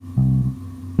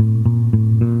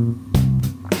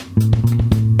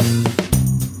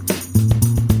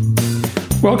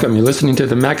Welcome. You're listening to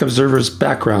the Mac Observer's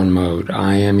Background Mode.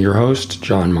 I am your host,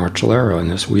 John Marcellaro, and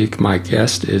this week my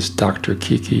guest is Dr.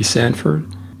 Kiki Sanford,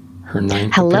 her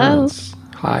ninth appearance.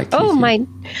 Hi, Kiki. Oh,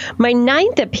 my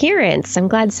ninth appearance. I'm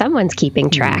glad someone's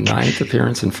keeping track. Ninth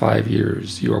appearance in 5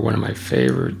 years. You are one of my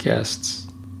favorite guests.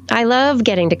 I love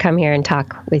getting to come here and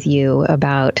talk with you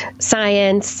about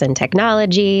science and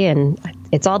technology, and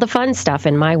it's all the fun stuff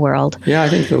in my world. Yeah, I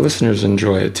think the listeners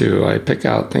enjoy it too. I pick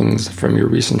out things from your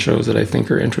recent shows that I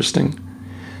think are interesting.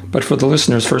 But for the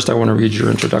listeners, first I want to read your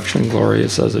introduction,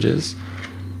 glorious as it is.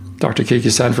 Dr. Kiki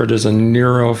Sanford is a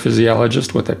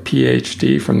neurophysiologist with a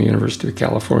PhD from the University of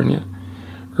California.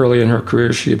 Early in her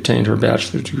career, she obtained her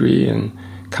bachelor's degree in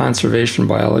conservation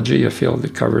biology, a field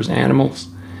that covers animals,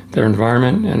 their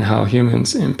environment, and how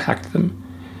humans impact them.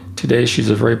 Today, she's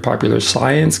a very popular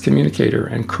science communicator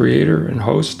and creator and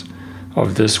host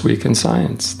of This Week in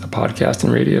Science, the podcast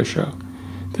and radio show.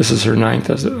 This is her ninth,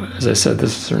 as I said,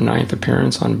 this is her ninth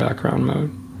appearance on Background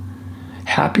Mode.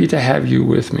 Happy to have you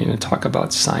with me to talk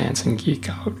about science and geek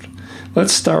out.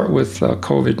 Let's start with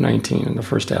COVID-19 in the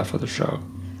first half of the show.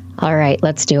 All right,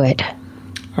 let's do it.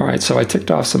 All right, so I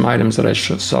ticked off some items that I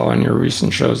saw in your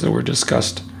recent shows that were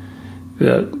discussed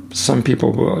that some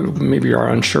people maybe are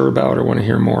unsure about or want to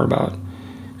hear more about.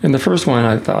 And the first one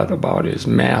I thought about is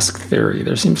mask theory.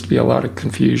 There seems to be a lot of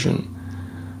confusion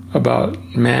about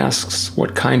masks,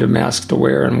 what kind of mask to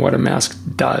wear, and what a mask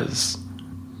does.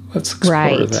 Let's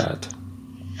explore that.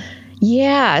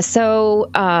 Yeah, so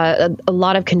a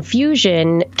lot of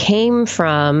confusion came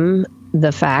from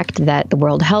the fact that the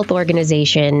World Health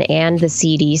Organization and the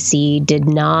CDC did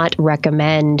not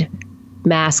recommend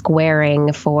mask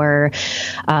wearing for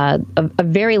a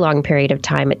very long period of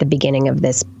time at the beginning of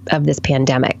this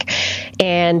pandemic.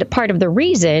 And part of the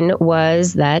reason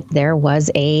was that there was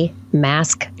a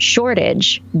mask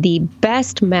shortage. The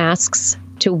best masks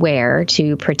to wear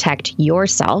to protect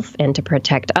yourself and to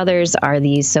protect others are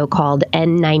these so-called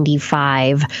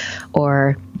N95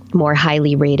 or more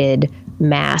highly rated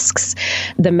masks.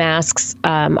 The masks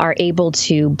are able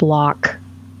to block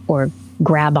or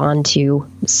grab onto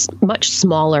much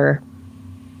smaller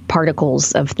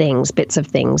particles of things, bits of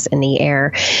things in the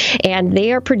air. And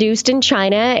they are produced in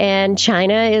China, and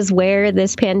China is where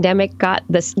this pandemic got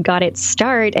its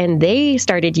start, and they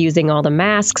started using all the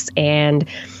masks. And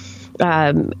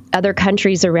other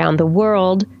countries around the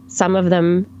world, some of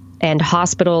them and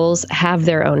hospitals have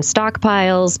their own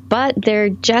stockpiles, but there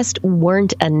just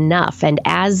weren't enough. And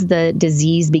as the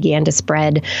disease began to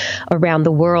spread around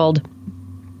the world,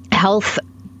 health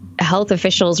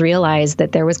officials realized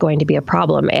that there was going to be a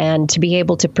problem, and to be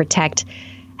able to protect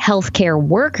healthcare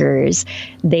workers,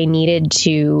 they needed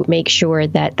to make sure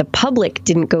that the public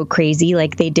didn't go crazy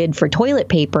like they did for toilet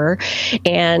paper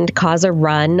and cause a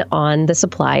run on the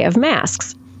supply of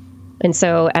masks. And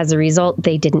so as a result,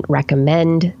 they didn't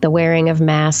recommend the wearing of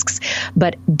masks,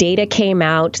 but data came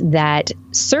out that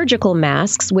surgical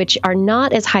masks, which are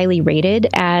not as highly rated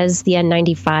as the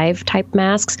N95 type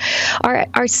masks,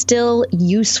 are still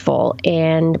useful.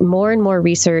 And more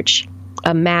research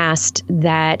amassed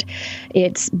that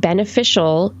it's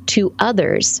beneficial to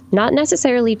others, not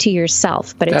necessarily to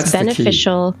yourself, but it's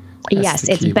beneficial. Yes,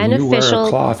 it's beneficial. When you wear a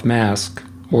cloth mask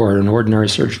or an ordinary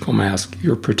surgical mask,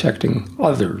 you're protecting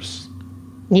others.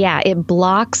 Yeah, it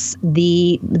blocks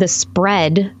the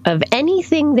spread of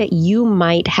anything that you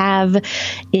might have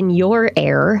in your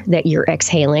air that you're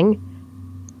exhaling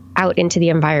out into the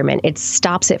environment. It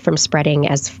stops it from spreading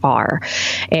as far.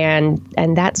 And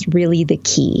that's really the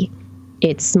key.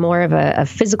 It's more of a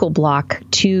physical block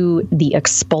to the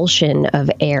expulsion of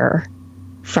air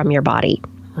from your body.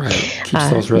 Right. Keeps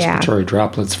those respiratory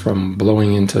droplets from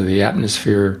blowing into the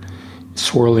atmosphere,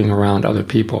 swirling around other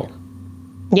people.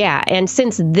 Yeah, and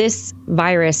since this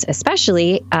virus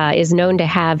especially is known to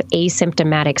have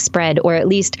asymptomatic spread, or at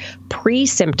least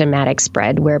pre-symptomatic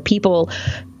spread, where people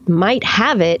might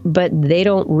have it, but they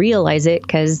don't realize it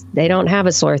because they don't have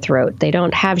a sore throat, they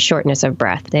don't have shortness of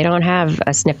breath, they don't have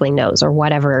a sniffling nose, or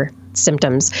whatever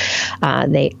symptoms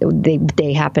they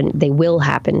will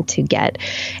happen to get,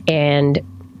 and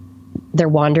they're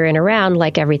wandering around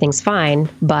like everything's fine,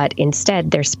 but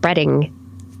instead they're spreading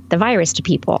the virus to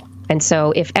people. And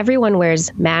so if everyone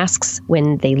wears masks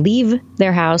when they leave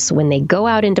their house, when they go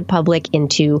out into public,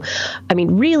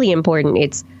 really important,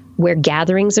 it's where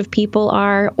gatherings of people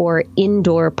are, or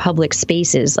indoor public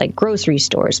spaces like grocery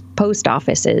stores, post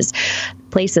offices,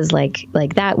 places like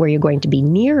that where you're going to be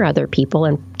near other people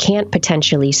and can't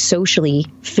potentially socially,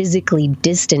 physically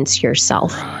distance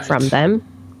yourself from them.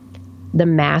 The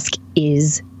mask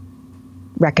is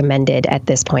recommended at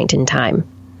this point in time.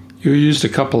 You used a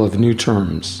couple of new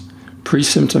terms.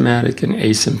 Pre-symptomatic and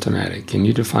asymptomatic. Can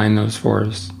you define those for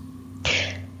us?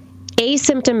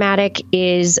 Asymptomatic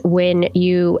is when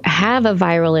you have a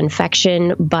viral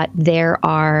infection, but there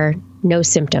are no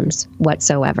symptoms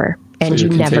whatsoever, and So you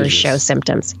you're never contagious. show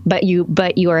symptoms. But you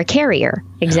are a carrier.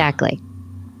 Exactly.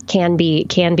 Can be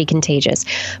contagious.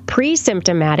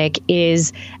 Pre-symptomatic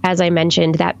is, as I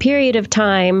mentioned, that period of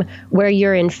time where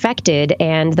you're infected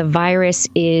and the virus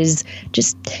is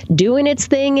just doing its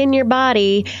thing in your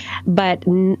body, but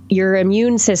your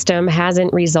immune system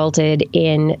hasn't resulted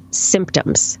in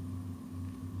symptoms.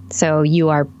 So you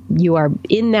are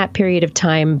in that period of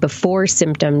time before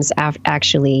symptoms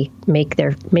actually make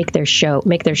their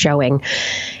showing,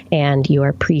 and you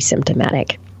are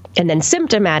pre-symptomatic. And then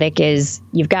symptomatic is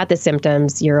you've got the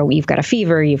symptoms, you've got a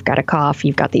fever, you've got a cough,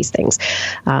 you've got these things,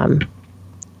 and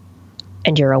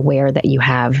you're aware that you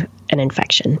have an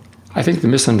infection. I think the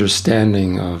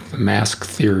misunderstanding of the mask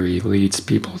theory leads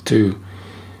people to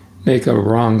make a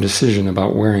wrong decision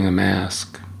about wearing a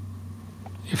mask.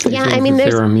 If they think that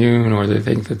they're immune, or they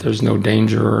think that there's no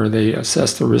danger, or they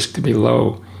assess the risk to be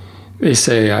low, they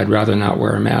say, I'd rather not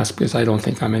wear a mask because I don't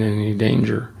think I'm in any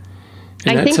danger.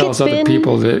 And that tells other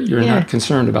people that you're not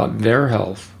concerned about their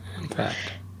health, in fact.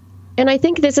 And I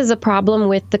think this is a problem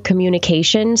with the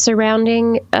communication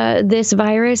surrounding this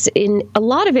virus. A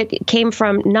lot of it came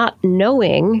from not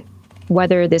knowing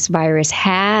whether this virus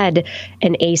had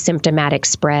an asymptomatic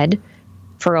spread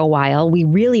for a while. We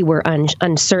really were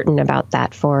uncertain about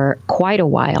that for quite a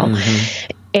while.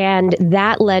 Mm-hmm. And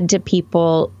that led to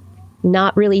people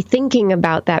not really thinking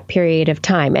about that period of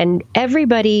time. And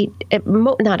everybody, I'm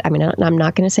not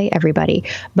going to say everybody,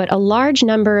 but a large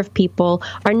number of people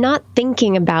are not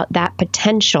thinking about that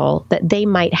potential that they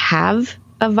might have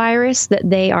a virus that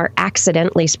they are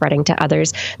accidentally spreading to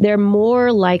others. They're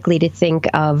more likely to think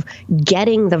of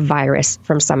getting the virus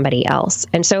from somebody else.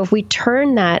 And so if we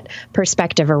turn that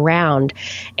perspective around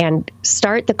and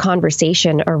start the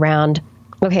conversation around,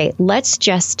 okay,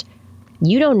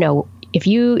 you don't know if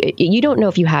you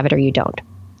have it or you don't.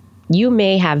 You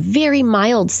may have very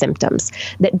mild symptoms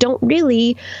that don't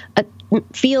really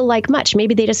feel like much.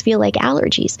 Maybe they just feel like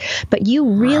allergies. But you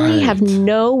really have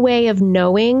no way of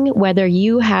knowing whether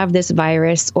you have this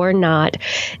virus or not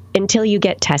until you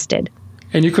get tested.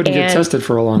 And you couldn't get tested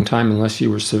for a long time unless you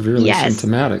were severely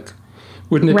symptomatic.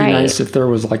 Wouldn't it be nice if there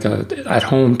was like a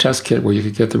at-home test kit where you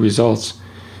could get the results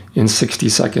in 60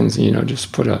 seconds,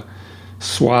 just put a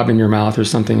swab in your mouth or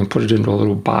something and put it into a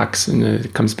little box, and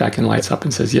it comes back and lights up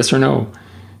and says yes or no.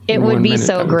 It would be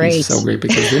so great. Be so great,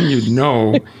 because then you'd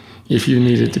know if you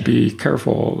needed to be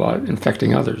careful about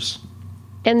infecting others.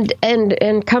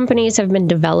 And companies have been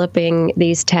developing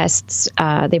these tests.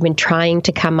 They've been trying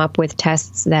to come up with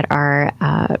tests that are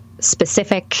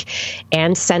specific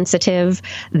and sensitive,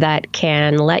 that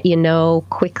can let you know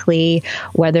quickly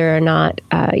whether or not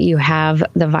you have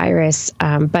the virus.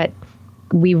 But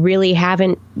we really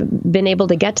haven't been able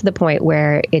to get to the point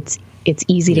where it's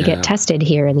easy to get tested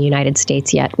here in the United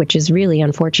States yet, which is really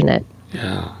unfortunate.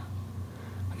 Yeah.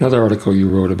 Another article you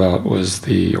wrote about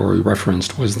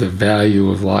referenced was the value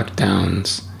of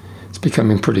lockdowns. It's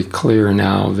becoming pretty clear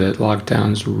now that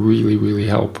lockdowns really, really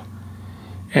help.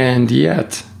 And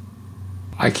yet,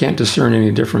 I can't discern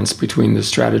any difference between the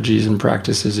strategies and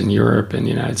practices in Europe and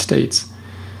the United States.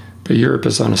 But Europe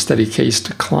is on a steady case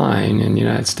decline, and the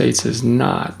United States is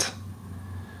not.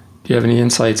 Do you have any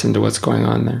insights into what's going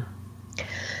on there?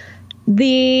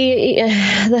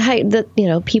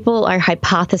 People are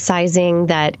hypothesizing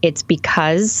that it's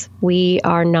because we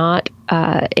are not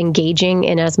engaging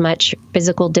in as much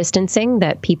physical distancing,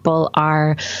 that people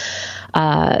are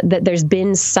that there's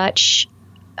been such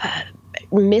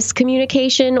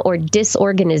miscommunication or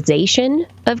disorganization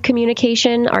of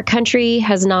communication. Our country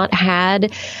has not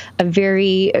had a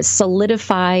very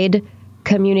solidified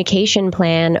communication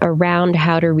plan around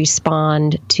how to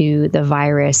respond to the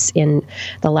virus in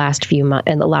the last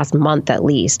month at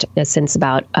least, since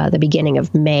about the beginning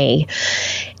of May.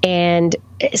 And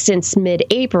since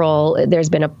mid-April, there's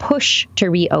been a push to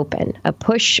reopen, a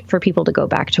push for people to go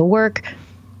back to work.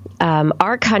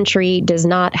 Our country does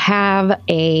not have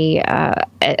a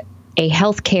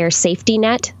healthcare safety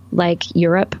net like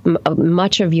Europe.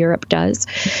 Much of Europe does.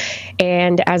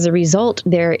 And as a result,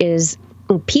 there is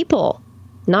people,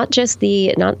 not just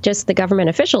the government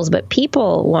officials, but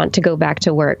people want to go back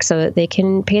to work so that they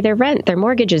can pay their rent, their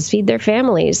mortgages, feed their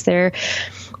families. They're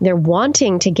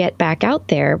wanting to get back out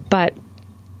there, but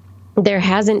there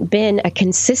hasn't been a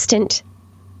consistent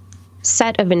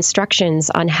set of instructions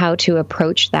on how to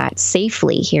approach that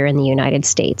safely here in the United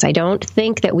States. I don't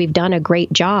think that we've done a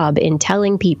great job in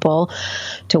telling people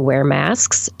to wear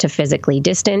masks, to physically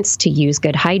distance, to use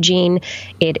good hygiene.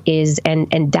 It is,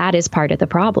 and that is part of the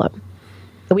problem.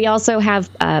 We also have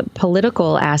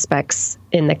political aspects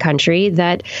in the country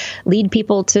that lead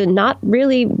people to not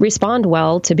really respond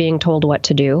well to being told what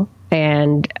to do,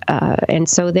 and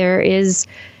so there is,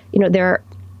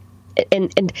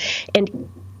 and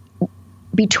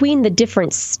between the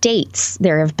different states,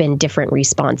 there have been different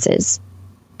responses,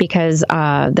 because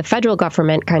the federal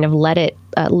government kind of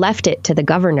left it to the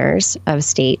governors of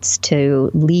states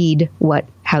to lead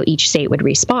how each state would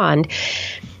respond.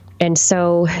 And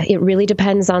so it really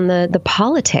depends on the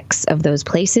politics of those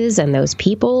places and those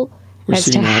people as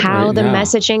to how the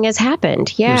messaging has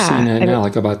happened. Yeah. We're seeing that now,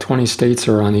 like about 20 states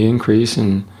are on the increase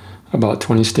and about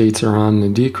 20 states are on the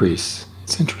decrease.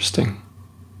 It's interesting.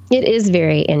 It is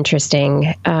very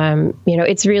interesting.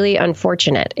 It's really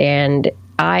unfortunate. And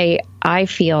I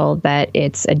feel that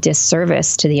it's a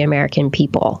disservice to the American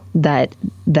people that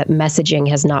messaging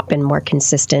has not been more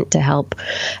consistent to help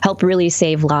really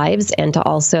save lives, and to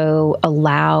also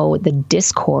allow the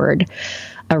discord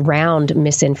around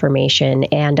misinformation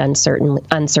and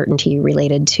uncertainty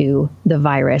related to the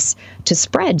virus to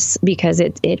spread, because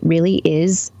it really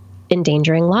is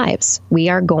endangering lives. We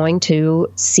are going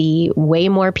to see way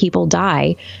more people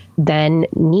die than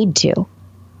need to.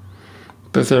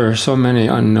 But there are so many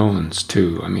unknowns,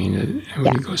 too. I mean,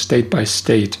 when you go state by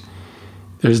state,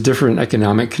 there's different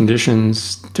economic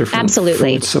conditions, different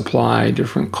food supply,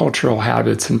 different cultural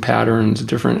habits and patterns,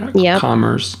 different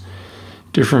commerce,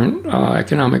 different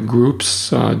economic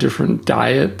groups, different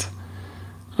diet,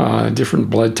 different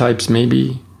blood types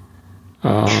maybe.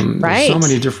 There's so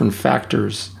many different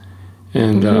factors.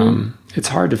 And it's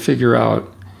hard to figure out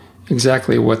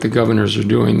exactly what the governors are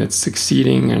doing that's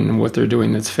succeeding and what they're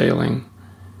doing that's failing.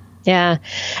 Yeah.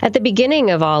 At the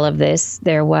beginning of all of this,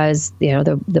 there was,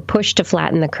 the push to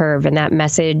flatten the curve, and that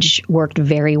message worked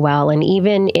very well. And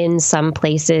even in some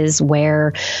places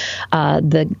where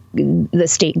the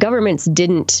state governments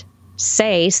didn't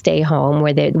say stay home,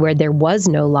 where there was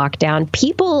no lockdown,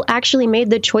 people actually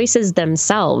made the choices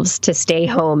themselves to stay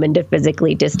home and to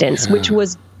physically distance, which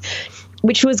was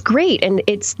great. And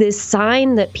it's this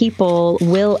sign that people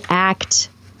will act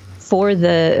for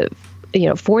the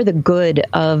good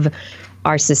of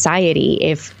our society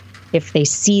if they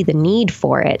see the need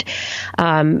for it.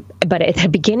 But at the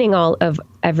beginning of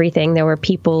everything, there were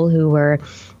people who were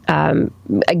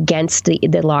against the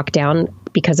lockdown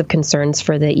because of concerns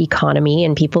for the economy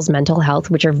and people's mental health,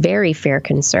 which are very fair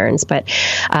concerns. But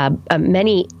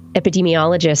many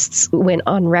epidemiologists went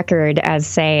on record as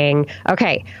saying,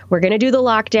 okay, we're going to do the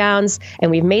lockdowns,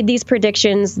 and we've made these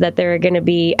predictions that there are going to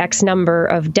be X number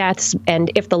of deaths.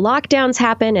 And if the lockdowns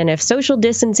happen and if social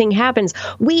distancing happens,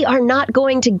 we are not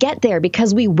going to get there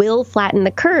because we will flatten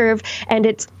the curve.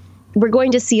 And we're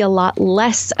going to see a lot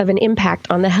less of an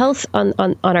impact on the health,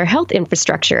 on our health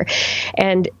infrastructure.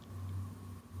 And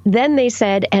then they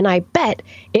said, and I bet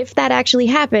if that actually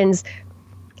happens,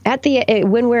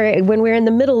 when we're in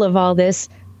the middle of all this,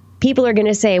 people are going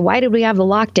to say, why did we have the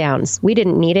lockdowns? We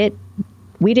didn't need it.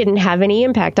 We didn't have any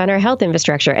impact on our health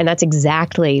infrastructure. And that's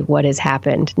exactly what has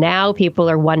happened. Now people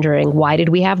are wondering, why did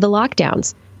we have the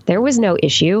lockdowns? There was no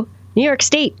issue. New York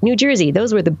State, New Jersey,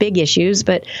 those were the big issues.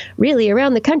 But really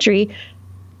around the country,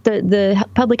 the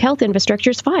public health infrastructure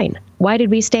is fine. Why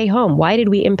did we stay home? Why did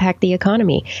we impact the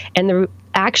economy? And the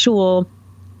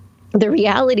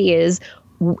reality is,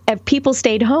 if people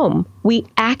stayed home, we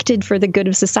acted for the good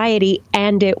of society,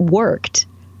 and it worked.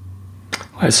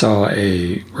 I saw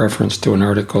a reference to an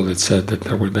article that said that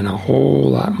there would have been a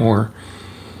whole lot more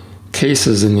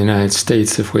cases in the United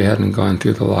States if we hadn't gone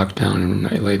through the lockdown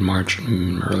in late March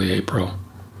and early April.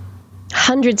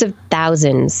 Hundreds of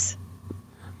thousands.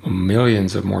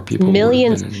 Millions of more people.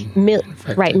 Millions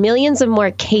of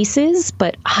more cases,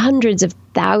 but hundreds of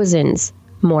thousands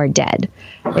more dead.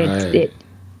 Right.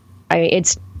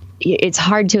 It's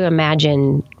hard to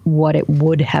imagine what it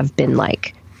would have been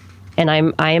like, and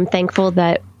I am thankful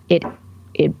that it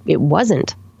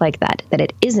wasn't like that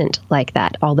it isn't like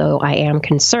that. Although I am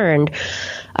concerned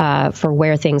for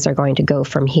where things are going to go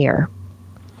from here.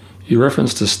 You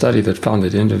referenced a study that found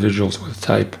that individuals with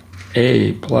type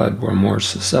A blood were more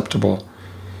susceptible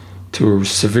to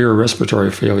severe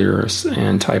respiratory failures,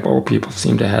 and type O people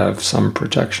seem to have some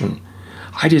protection.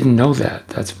 I didn't know that.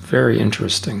 That's very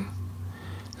interesting.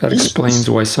 That explains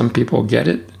why some people get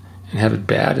it and have it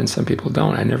bad and some people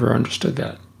don't. I never understood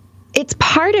that. It's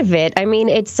part of it. I mean,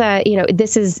 it's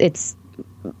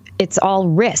all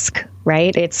risk,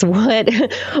 right? It's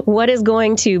what is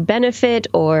going to benefit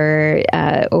or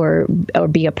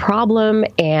be a problem.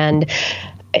 And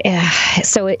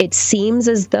so it seems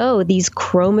as though these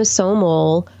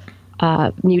chromosomal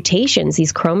mutations,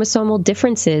 these chromosomal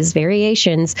differences,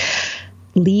 variations,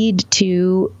 lead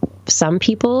to some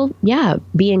people,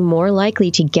 being more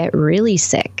likely to get really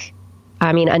sick.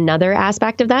 I mean, another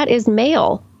aspect of that is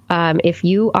male. If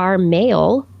you are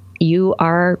male, you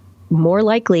are more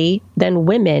likely than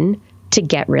women to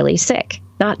get really sick.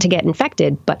 Not to get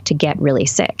infected, but to get really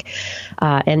sick.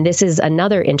 And this is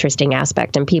another interesting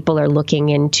aspect. And people are looking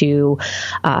into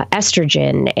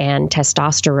estrogen and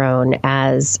testosterone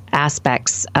as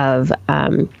aspects of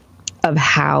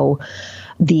how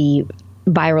the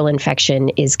viral infection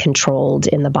is controlled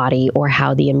in the body or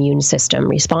how the immune system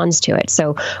responds to it.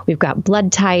 So we've got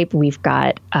blood type, we've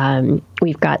got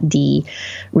the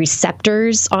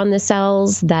receptors on the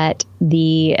cells that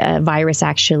the virus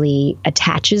actually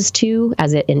attaches to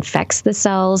as it infects the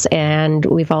cells, and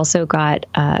we've also got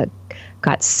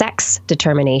sex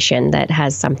determination that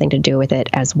has something to do with it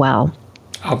as well.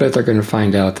 I'll bet they're going to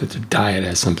find out that the diet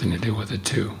has something to do with it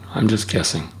too. I'm just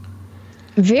guessing.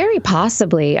 Very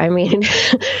possibly. I mean,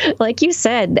 like you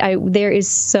said, there is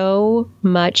so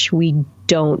much we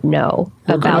don't know about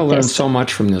this. We're going to learn this. so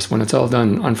much from this when it's all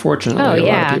done. Unfortunately,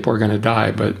 a lot of people are going to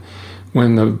die, but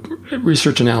when the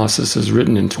research analysis is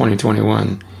written in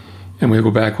 2021 and we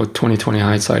go back with 2020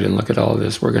 hindsight and look at all of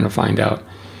this, we're going to find out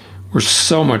we're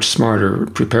so much smarter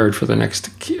prepared for the next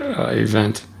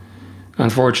event.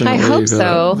 Unfortunately, I hope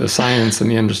so. The science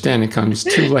and the understanding comes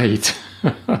too late.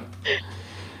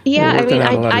 Yeah, I mean,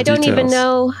 I don't even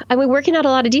know. I mean, working out a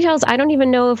lot of details. I don't even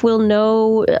know if we'll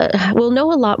know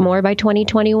a lot more by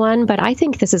 2021. But I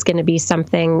think this is going to be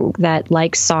something that,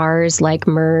 like SARS, like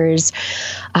MERS,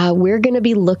 we're going to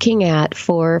be looking at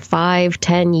for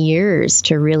 5-10 years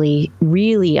to really,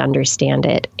 really understand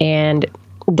it. And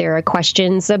there are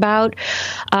questions about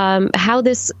how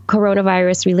this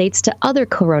coronavirus relates to other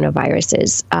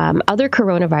coronaviruses. Other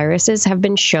coronaviruses have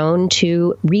been shown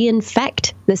to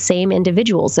reinfect the same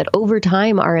individuals, that over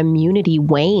time our immunity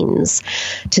wanes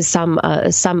to some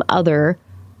other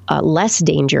less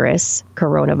dangerous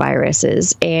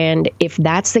coronaviruses. And if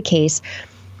that's the case,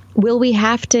 will we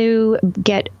have to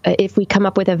get, if we come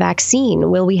up with a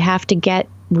vaccine, will we have to get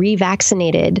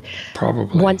revaccinated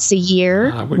probably once a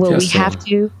year? Will we have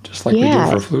to? Just like we do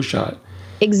for a flu shot.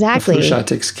 Exactly. The flu shot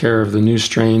takes care of the new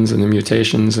strains and the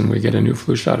mutations, and we get a new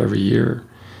flu shot every year.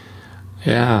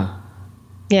 Yeah.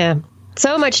 Yeah.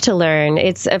 So much to learn.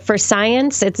 It's for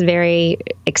science, it's very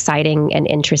exciting and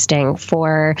interesting.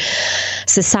 For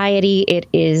society, it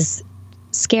is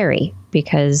scary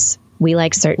because we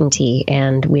like certainty,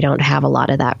 and we don't have a lot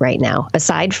of that right now,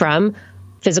 aside from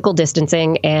physical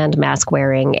distancing and mask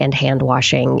wearing and hand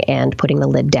washing and putting the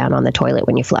lid down on the toilet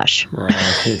when you flush.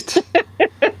 Right.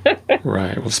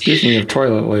 Right. Well, speaking of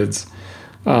toilet lids,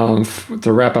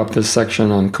 to wrap up this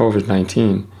section on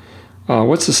COVID-19,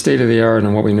 what's the state of the art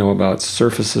on what we know about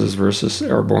surfaces versus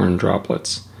airborne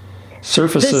droplets?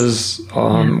 Surfaces,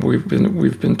 we've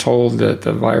been told that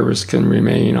the virus can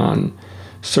remain on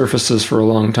surfaces for a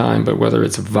long time, but whether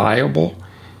it's viable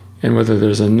and whether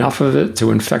there's enough of it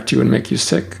to infect you and make you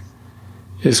sick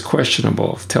is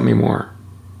questionable. Tell me more.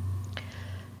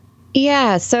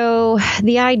 Yeah, so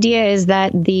the idea is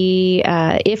that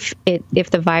if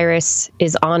the virus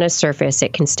is on a surface,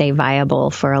 it can stay viable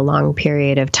for a long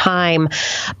period of time,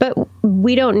 but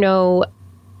we don't know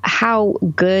how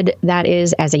good that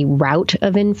is as a route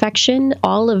of infection.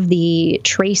 All of the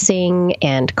tracing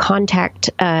and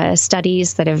contact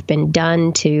studies that have been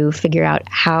done to figure out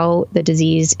how the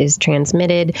disease is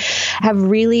transmitted have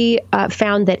really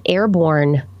found that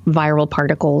airborne viral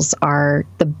particles are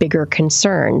the bigger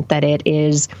concern, that it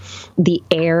is the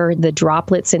air, the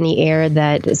droplets in the air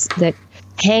that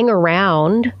hang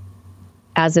around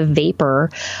as a vapor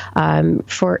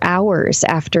for hours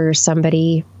after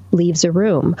somebody leaves a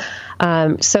room.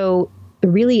 So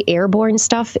really airborne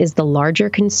stuff is the larger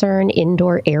concern.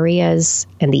 Indoor areas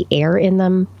and the air in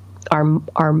them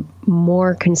are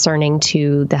more concerning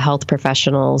to the health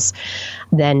professionals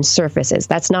than surfaces.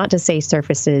 That's not to say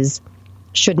surfaces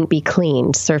shouldn't be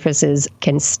cleaned. Surfaces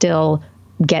can still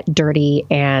get dirty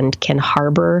and can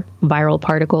harbor viral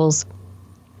particles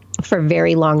for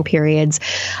very long periods.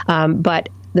 But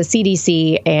the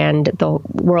CDC and the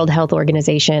World Health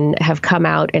Organization have come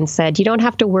out and said, you don't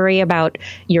have to worry about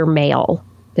your mail.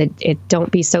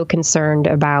 Don't be so concerned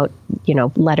about,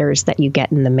 letters that you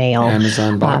get in the mail.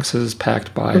 Amazon boxes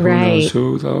packed by who knows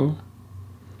who, though.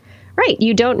 Right.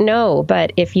 You don't know.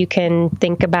 But if you can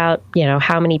think about,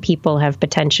 how many people have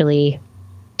potentially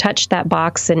touched that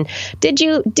box, and did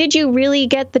you really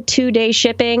get the 2-day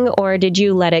shipping, or did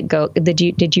you let it go?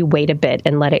 Did you wait a bit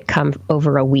and let it come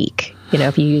over a week?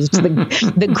 If you used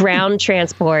the ground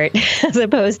transport as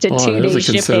opposed to 2-day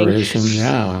shipping.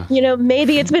 Yeah.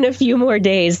 Maybe it's been a few more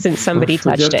days since somebody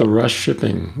touched it. Forget the rush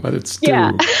shipping. Let it stew.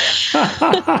 Yeah.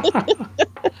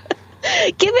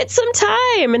 Give it some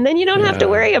time, and then you don't have to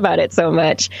worry about it so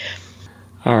much.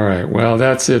 All right. Well,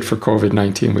 that's it for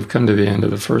COVID-19. We've come to the end of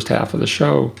the first half of the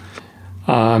show.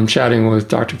 I'm chatting with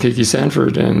Dr. Kiki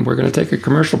Sanford, and we're going to take a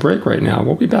commercial break right now.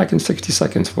 We'll be back in 60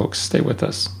 seconds, folks. Stay with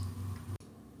us.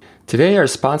 Today, our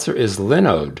sponsor is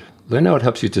Linode. Linode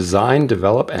helps you design,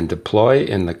 develop, and deploy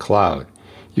in the cloud.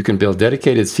 You can build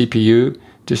dedicated CPU,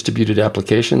 distributed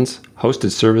applications,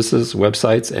 hosted services,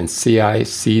 websites, and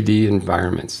CI/CD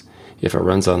environments. If it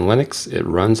runs on Linux, it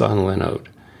runs on Linode.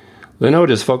 Linode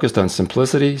is focused on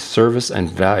simplicity, service, and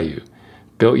value.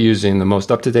 Built using the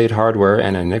most up-to-date hardware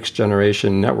and a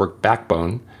next-generation network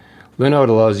backbone, Linode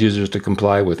allows users to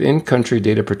comply with in-country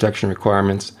data protection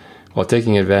requirements while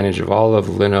taking advantage of all of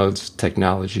Linode's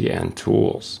technology and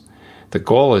tools. The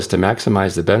goal is to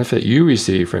maximize the benefit you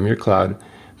receive from your cloud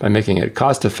by making it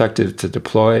cost-effective to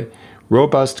deploy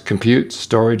robust compute,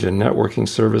 storage, and networking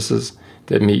services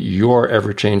that meet your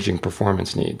ever-changing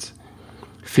performance needs.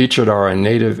 Featured are a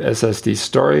native SSD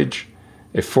storage,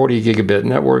 a 40 gigabit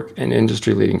network, and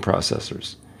industry-leading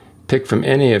processors. Pick from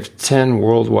any of 10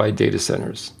 worldwide data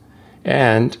centers.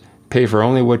 And pay for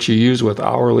only what you use with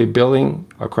hourly billing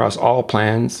across all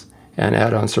plans and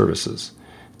add-on services.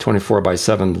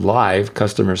 24/7 live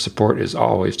customer support is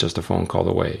always just a phone call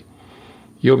away.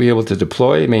 You'll be able to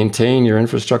deploy, maintain your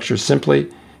infrastructure simply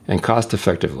and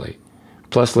cost-effectively.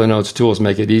 Plus, Linode's tools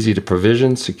make it easy to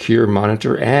provision, secure,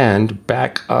 monitor, and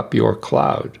back up your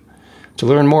cloud. To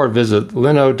learn more, visit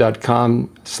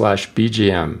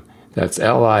linode.com/BGM. That's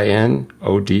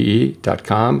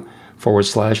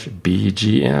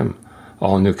linode.com/BGM.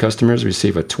 All new customers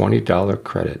receive a $20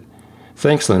 credit.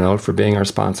 Thanks, Linode, for being our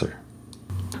sponsor.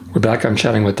 We're back. I'm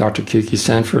chatting with Dr. Kiki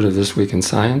Sanford of This Week in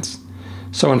Science.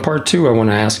 So in part 2, I want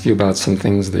to ask you about some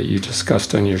things that you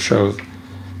discussed on your show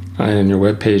and your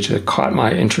webpage that caught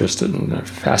my interest and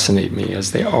fascinate me,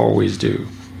 as they always do.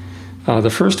 The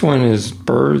first one is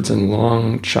birds and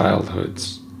long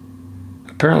childhoods.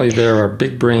 Apparently there are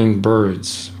big-brained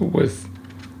birds with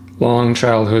long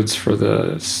childhoods for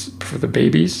the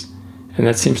babies, and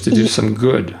that seems to do some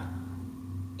good.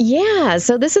 Yeah,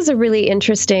 so this is a really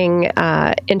interesting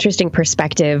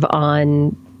perspective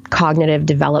on cognitive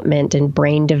development and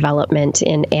brain development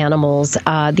in animals.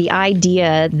 The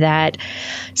idea that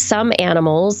some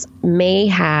animals may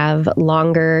have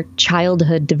longer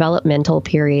childhood developmental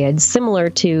periods, similar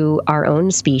to our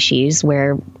own species,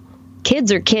 where kids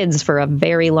are kids for a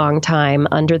very long time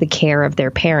under the care of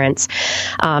their parents.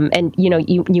 And,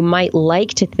 you might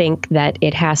like to think that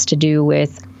it has to do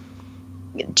with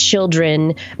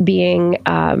children being,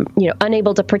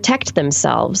 unable to protect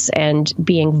themselves and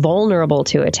being vulnerable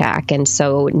to attack, and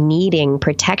so needing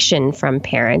protection from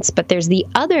parents. But there's the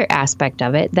other aspect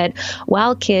of it that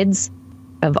while kids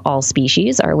of all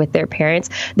species are with their parents,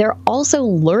 they're also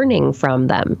learning from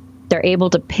them. They're able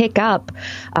to pick up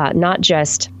not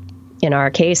just, in our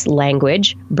case,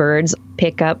 language. Birds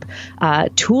pick up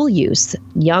tool use.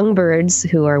 Young birds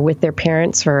who are with their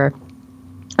parents for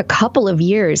a couple of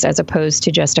years as opposed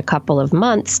to just a couple of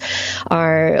months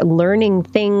are learning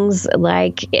things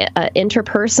like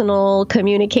interpersonal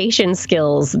communication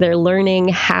skills. They're learning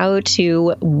how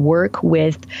to work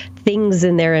with things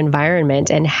in their environment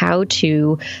and how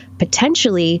to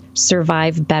potentially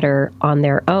survive better on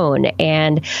their own.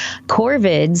 And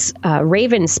corvids,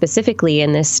 ravens specifically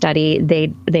in this study,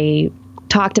 they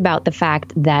talked about the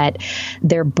fact that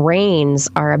their brains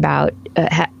are about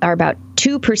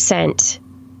 2%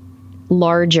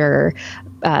 larger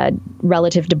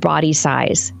relative to body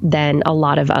size than a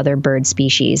lot of other bird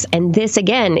species. And this,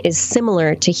 again, is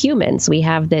similar to humans. We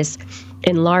have this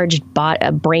enlarged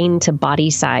brain to body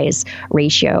size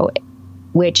ratio,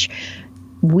 which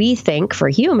we think for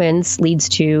humans leads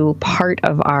to part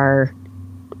of our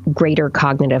greater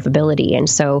cognitive ability. And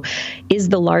so is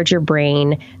the larger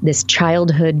brain, this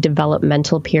childhood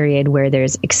developmental period where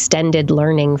there's extended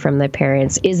learning from the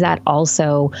parents, is that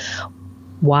also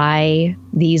why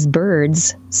these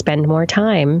birds spend more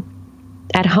time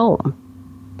at home?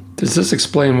 Does this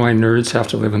explain why nerds have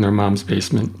to live in their mom's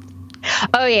basement?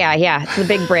 Oh, yeah. It's the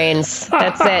big brains.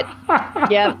 That's it.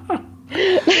 Yep.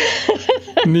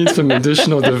 Need some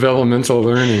additional developmental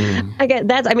learning. Again,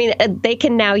 they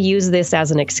can now use this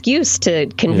as an excuse to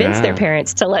convince their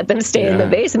parents to let them stay in the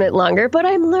basement longer. But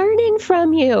I'm learning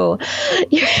from you.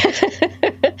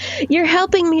 You're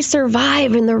helping me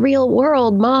survive in the real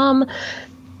world, Mom.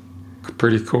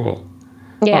 Pretty cool.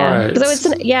 Yeah. Right.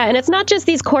 So and it's not just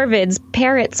these corvids.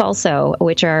 Parrots also,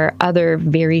 which are other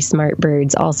very smart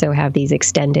birds, also have these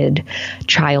extended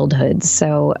childhoods.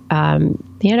 So,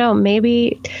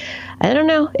 maybe, I don't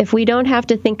know, if we don't have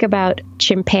to think about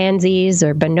chimpanzees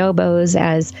or bonobos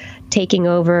as taking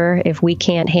over, if we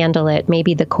can't handle it,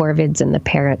 maybe the corvids and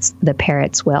the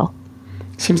parrots will.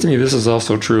 Seems to me this is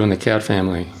also true in the cat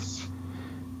family.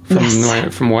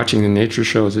 From watching the nature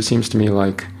shows, it seems to me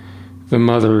like the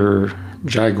mother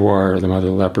jaguar, the mother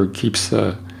leopard, keeps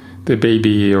the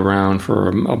baby around for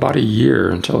about a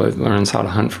year until it learns how to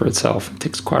hunt for itself. It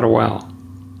takes quite a while.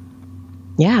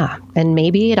 Yeah, and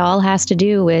maybe it all has to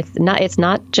do with it's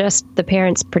not just the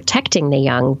parents protecting the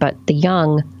young, but the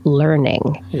young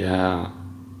learning. Yeah.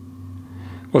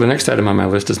 Well, the next item on my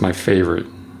list is my favorite.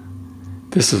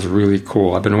 This is really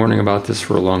cool. I've been warning about this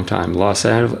for a long time. Los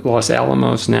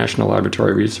Alamos National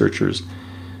Laboratory researchers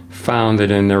found that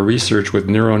in their research with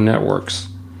neural networks,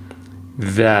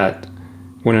 that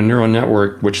when a neural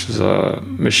network, which is a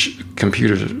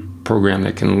computer program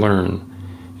that can learn,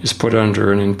 is put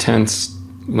under an intense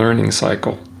learning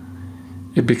cycle,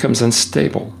 it becomes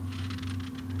unstable.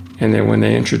 And then when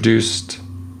they introduced,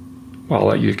 well, I'll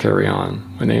let you carry on,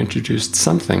 when they introduced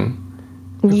something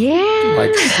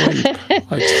like sleep.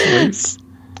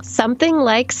 Something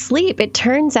like sleep. It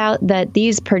turns out that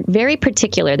these very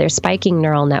particular, they're spiking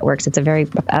neural networks. It's a very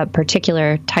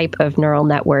particular type of neural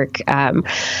network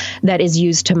that is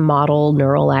used to model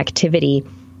neural activity,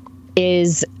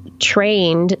 is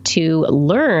trained to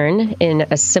learn in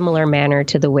a similar manner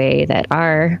to the way that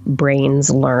our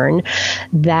brains learn,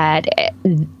 that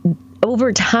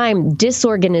over time,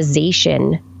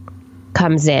 disorganization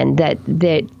comes in, that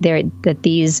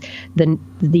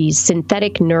these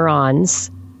synthetic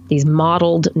neurons, these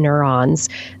modeled neurons,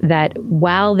 that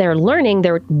while they're learning,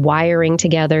 they're wiring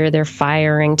together, they're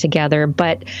firing together,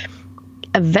 but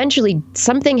eventually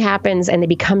something happens and they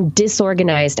become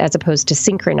disorganized as opposed to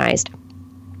synchronized.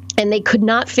 And they could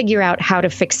not figure out how to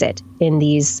fix it in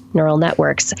these neural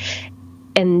networks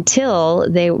until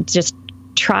they just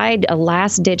tried a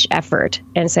last-ditch effort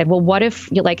and said, well, what if,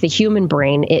 like the human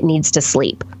brain, it needs to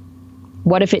sleep?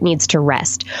 What if it needs to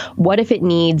rest? What if it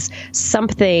needs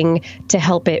something to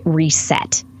help it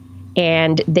reset?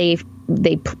 And they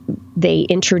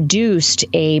introduced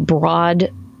a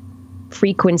broad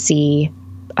frequency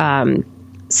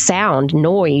sound,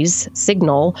 noise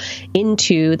signal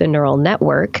into the neural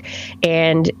network,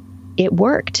 and it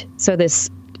worked. So this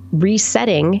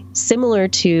resetting, similar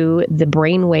to the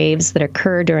brain waves that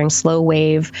occur during slow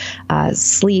wave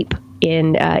sleep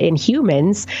in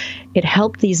humans, it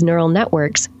helped these neural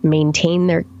networks maintain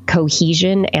their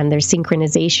cohesion and their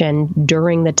synchronization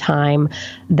during the time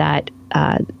that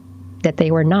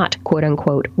they were not, quote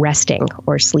unquote, resting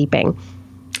or sleeping.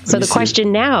 So the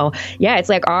question now, it's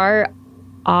like, are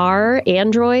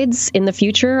androids in the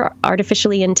future,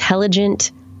 artificially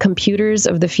intelligent computers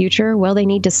of the future, will they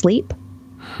need to sleep?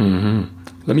 Mm-hmm.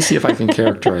 Let me see if I can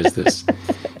characterize this.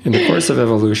 In the course of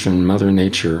evolution, Mother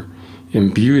Nature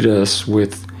imbued us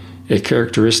with a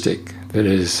characteristic that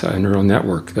is a neural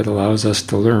network that allows us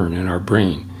to learn in our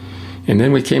brain. And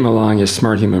then we came along as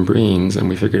smart human beings and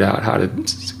we figured out how to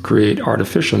create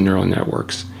artificial neural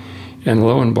networks. And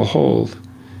lo and behold,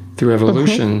 through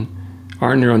evolution,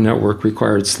 our neural network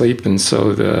required sleep, and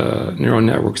so the neural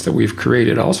networks that we've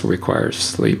created also require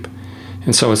sleep.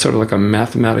 And so it's sort of like a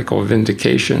mathematical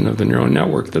vindication of the neural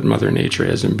network that Mother Nature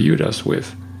has imbued us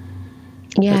with.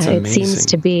 Yeah, it seems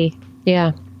to be.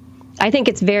 Yeah. I think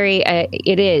it's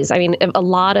it is. I mean, a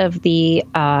lot of the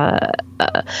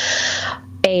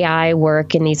AI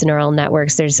work in these neural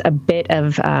networks, there's a bit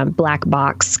of black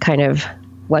box kind of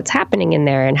what's happening in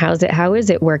there and how is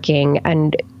it working?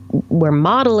 And we're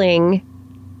modeling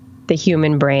the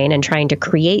human brain and trying to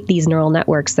create these neural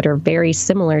networks that are very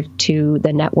similar to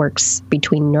the networks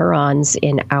between neurons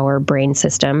in our brain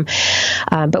system.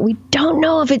 But we don't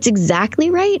know if it's exactly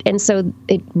right. And so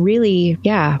it really,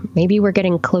 maybe we're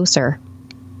getting closer.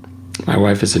 My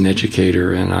wife is an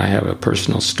educator, and I have a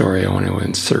personal story I want to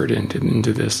insert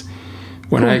into this.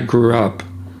 When I grew up,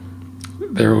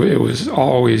 it was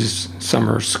always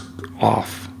summers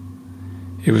off.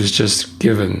 It was just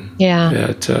given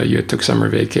that you took summer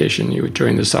vacation. You would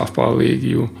join the softball league.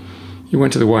 You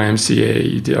went to the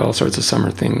YMCA. You did all sorts of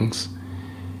summer things.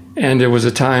 And it was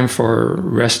a time for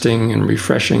resting and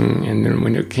refreshing. And then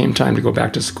when it came time to go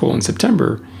back to school in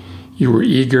September, you were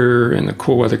eager and the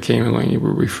cool weather came and you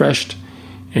were refreshed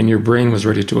and your brain was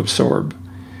ready to absorb.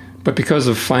 But because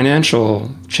of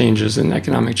financial changes and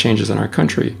economic changes in our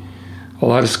country, a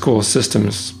lot of school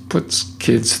systems puts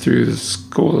kids through the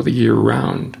school of the year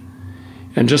round.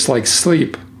 And just like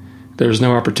sleep, there's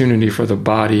no opportunity for the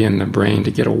body and the brain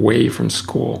to get away from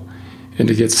school and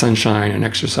to get sunshine and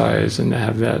exercise and to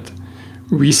have that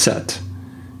reset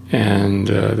and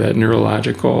that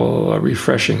neurological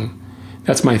refreshing.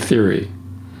 That's my theory.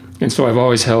 And so I've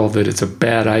always held that it's a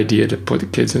bad idea to put the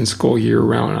kids in school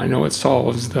year-round. I know it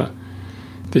solves the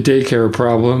daycare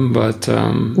problem, but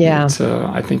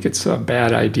I think it's a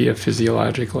bad idea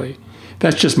physiologically.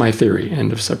 That's just my theory.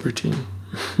 End of subroutine.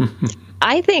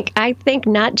 I think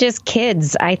not just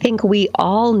kids. I think we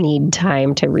all need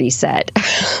time to reset.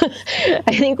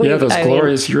 I think those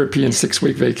glorious European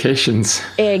 6-week vacations.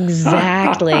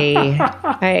 Exactly.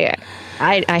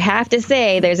 I have to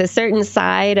say, there's a certain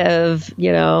side of,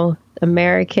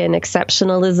 American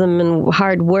exceptionalism and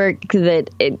hard work that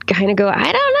it kind of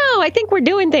I don't know. I think we're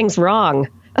doing things wrong.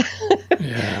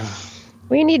 Yeah.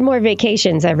 We need more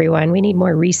vacations, everyone. We need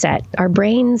more reset. Our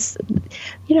brains,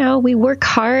 we work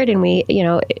hard and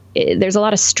there's a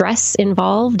lot of stress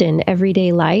involved in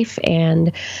everyday life.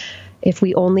 And if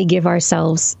we only give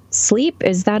ourselves sleep,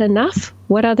 is that enough?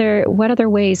 What other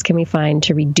ways can we find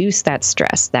to reduce that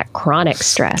stress, that chronic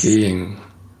stress? Skiing.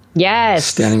 Yes.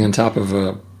 Standing on top of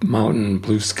a mountain,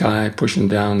 blue sky, pushing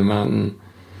down the mountain.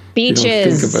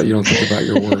 Beaches. You don't think about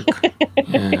your work.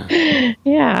 Yeah.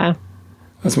 Yeah.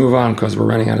 Let's move on because we're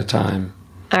running out of time.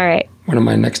 All right. One of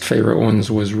my next favorite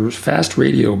ones was fast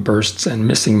radio bursts and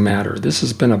missing matter. This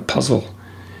has been a puzzle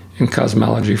in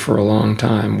cosmology for a long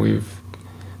time. We've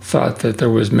thought that there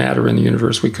was matter in the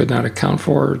universe we could not account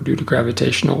for due to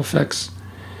gravitational effects,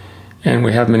 and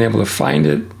we haven't been able to find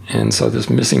it. And so this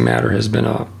missing matter has been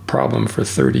a problem for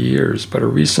 30 years. But a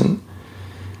recent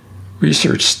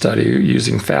research study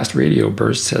using fast radio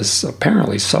bursts has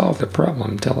apparently solved the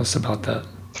problem. Tell us about that.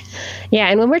 Yeah,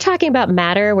 and when we're talking about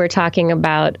matter, we're talking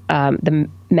about the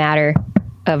matter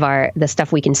of the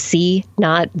stuff we can see,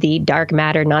 not the dark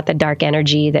matter, not the dark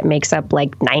energy that makes up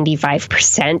like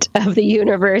 95% of the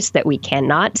universe that we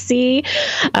cannot see.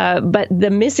 But the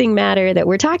missing matter that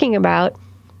we're talking about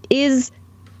is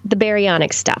the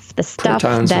baryonic stuff, the stuff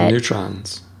protons and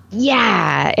neutrons.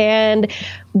 Yeah, and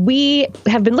we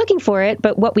have been looking for it,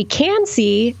 but what we can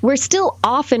see, we're still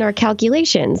off in our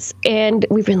calculations. And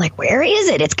we've been like, where is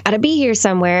it? It's got to be here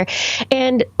somewhere.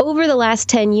 And over the last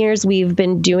 10 years, we've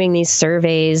been doing these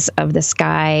surveys of the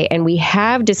sky, and we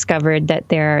have discovered that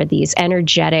there are these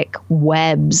energetic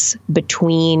webs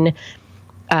between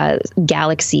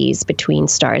galaxies, between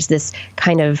stars. This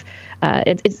kind of,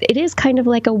 it is kind of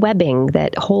like a webbing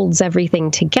that holds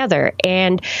everything together.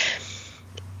 And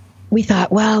we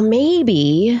thought, well,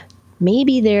 maybe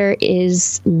there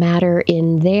is matter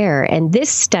in there. And this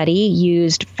study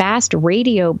used fast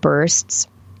radio bursts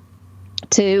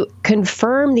to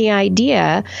confirm the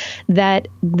idea that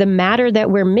the matter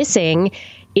that we're missing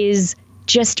is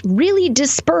just really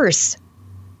dispersed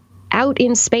out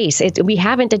in space. We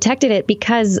haven't detected it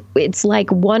because it's like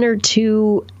 1 or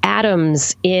 2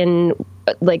 atoms in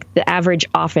like the average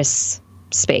office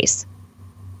space.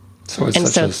 So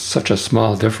it's such a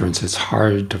small difference. It's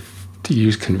hard to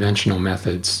use conventional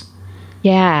methods.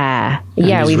 Yeah.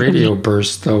 And these radio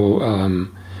bursts, though,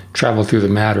 travel through the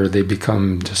matter. They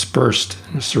become dispersed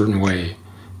in a certain way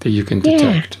that you can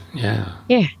detect. Yeah.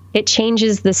 It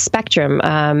changes the spectrum.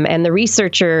 And the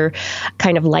researcher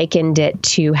kind of likened it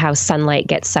to how sunlight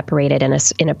gets separated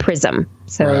in a prism.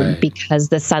 So because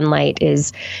the sunlight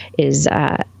is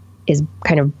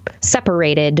kind of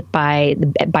separated by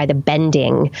the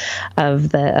bending of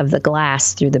the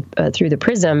glass through the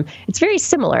prism, it's very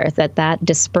similar that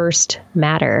dispersed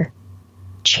matter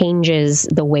changes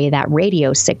the way that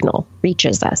radio signal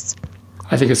reaches us.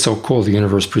 I think it's so cool. The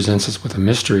universe presents us with a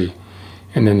mystery,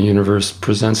 and then the universe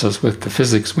presents us with the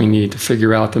physics we need to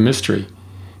figure out the mystery.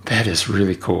 That is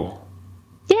really cool.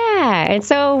 Yeah, and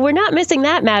so we're not missing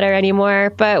that matter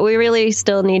anymore, but we really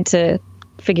still need to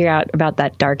figure out about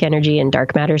that dark energy and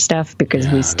dark matter stuff because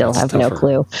we still have no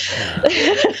clue.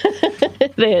 Yeah.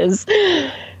 It is.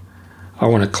 I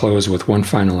want to close with one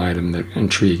final item that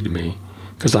intrigued me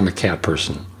because I'm a cat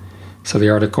person. So the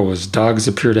article was, dogs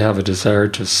appear to have a desire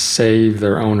to save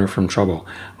their owner from trouble.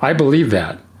 I believe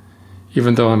that,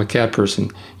 even though I'm a cat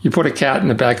person. You put a cat in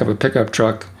the back of a pickup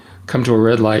truck, come to a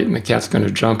red light, and the cat's going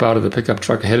to jump out of the pickup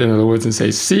truck, head into the woods and say,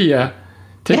 see ya,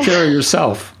 take care of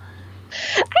yourself.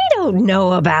 I don't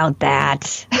know about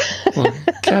that. Well,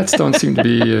 cats don't seem to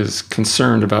be as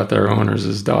concerned about their owners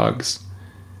as dogs.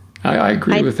 I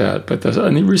agree with that, but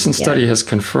a recent study has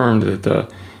confirmed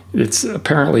that it's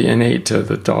apparently innate to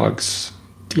the dog's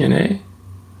DNA.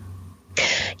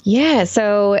 Yeah,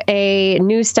 so a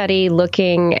new study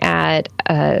looking at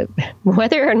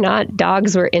whether or not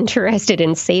dogs were interested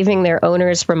in saving their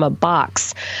owners from a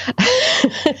box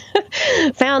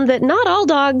found that not all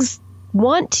dogs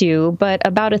want to, but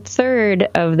about a third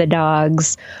of the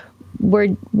dogs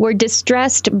were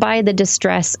distressed by the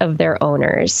distress of their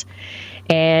owners.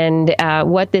 And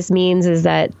what this means is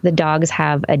that the dogs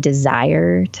have a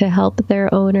desire to help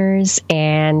their owners,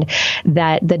 and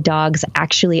that the dogs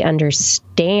actually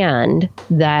understand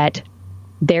that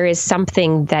there is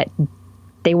something that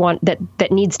they want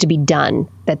that needs to be done,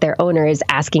 that their owner is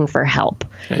asking for help.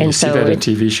 And you see that in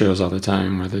TV shows all the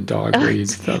time, where the dog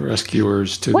leads the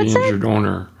rescuers to the injured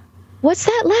owner. What's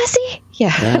that, Lassie?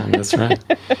 Yeah, that's right.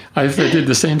 If they did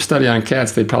the same study on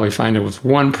cats, they'd probably find it was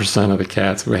 1% of the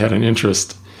cats who had an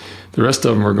interest. The rest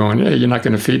of them were going, "Hey, you're not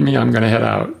going to feed me? I'm going to head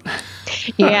out."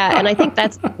 Yeah, and I think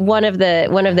that's one of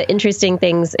the interesting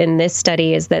things in this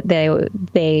study is that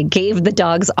they gave the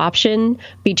dogs option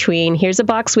between here's a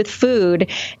box with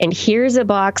food and here's a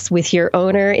box with your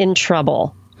owner in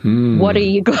trouble. What are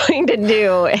you going to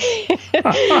do?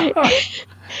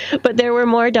 But there were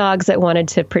more dogs that wanted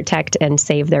to protect and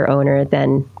save their owner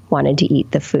than wanted to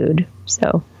eat the food.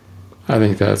 So I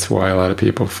think that's why a lot of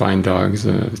people find dogs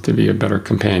to be a better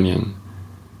companion,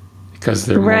 because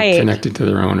they're more connected to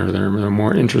their owner. They're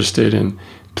more interested in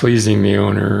pleasing the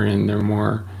owner, and they're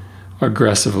more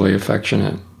aggressively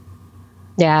affectionate.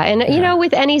 Yeah. And,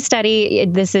 with any study,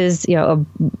 this is,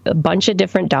 a bunch of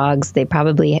different dogs. They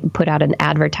probably put out an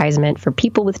advertisement for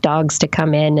people with dogs to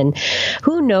come in, and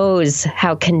who knows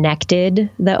how connected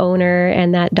the owner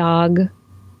and that dog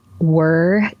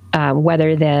were,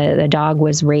 whether the dog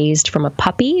was raised from a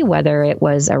puppy, whether it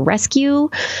was a rescue,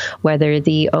 whether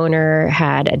the owner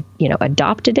had,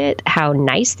 adopted it, how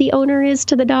nice the owner is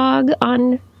to the dog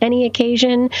on any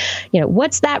occasion.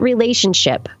 What's that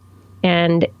relationship?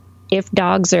 And if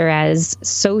dogs are as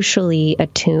socially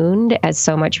attuned as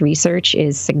so much research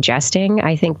is suggesting,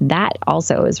 I think that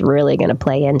also is really going to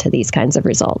play into these kinds of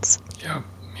results. Yep.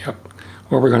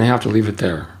 Well, we're going to have to leave it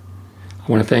there.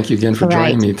 I want to thank you again for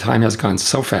joining me. Time has gone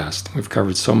so fast. We've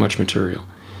covered so much material.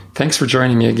 Thanks for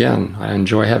joining me again. I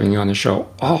enjoy having you on the show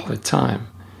all the time.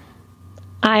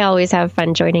 I always have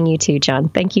fun joining you too, John.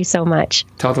 Thank you so much.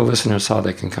 Tell the listeners how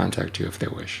they can contact you if they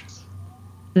wish.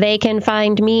 They can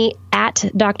find me at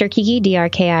Dr. Kiki,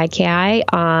 DRKIKI,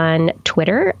 on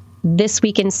Twitter. This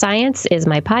Week in Science is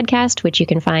my podcast, which you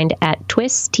can find at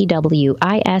twis.org.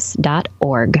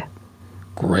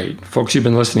 Great. Folks, you've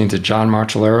been listening to John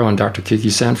Martellaro and Dr. Kiki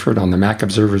Sanford on the Mac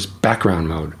Observer's Background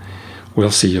Mode. We'll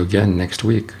see you again next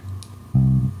week.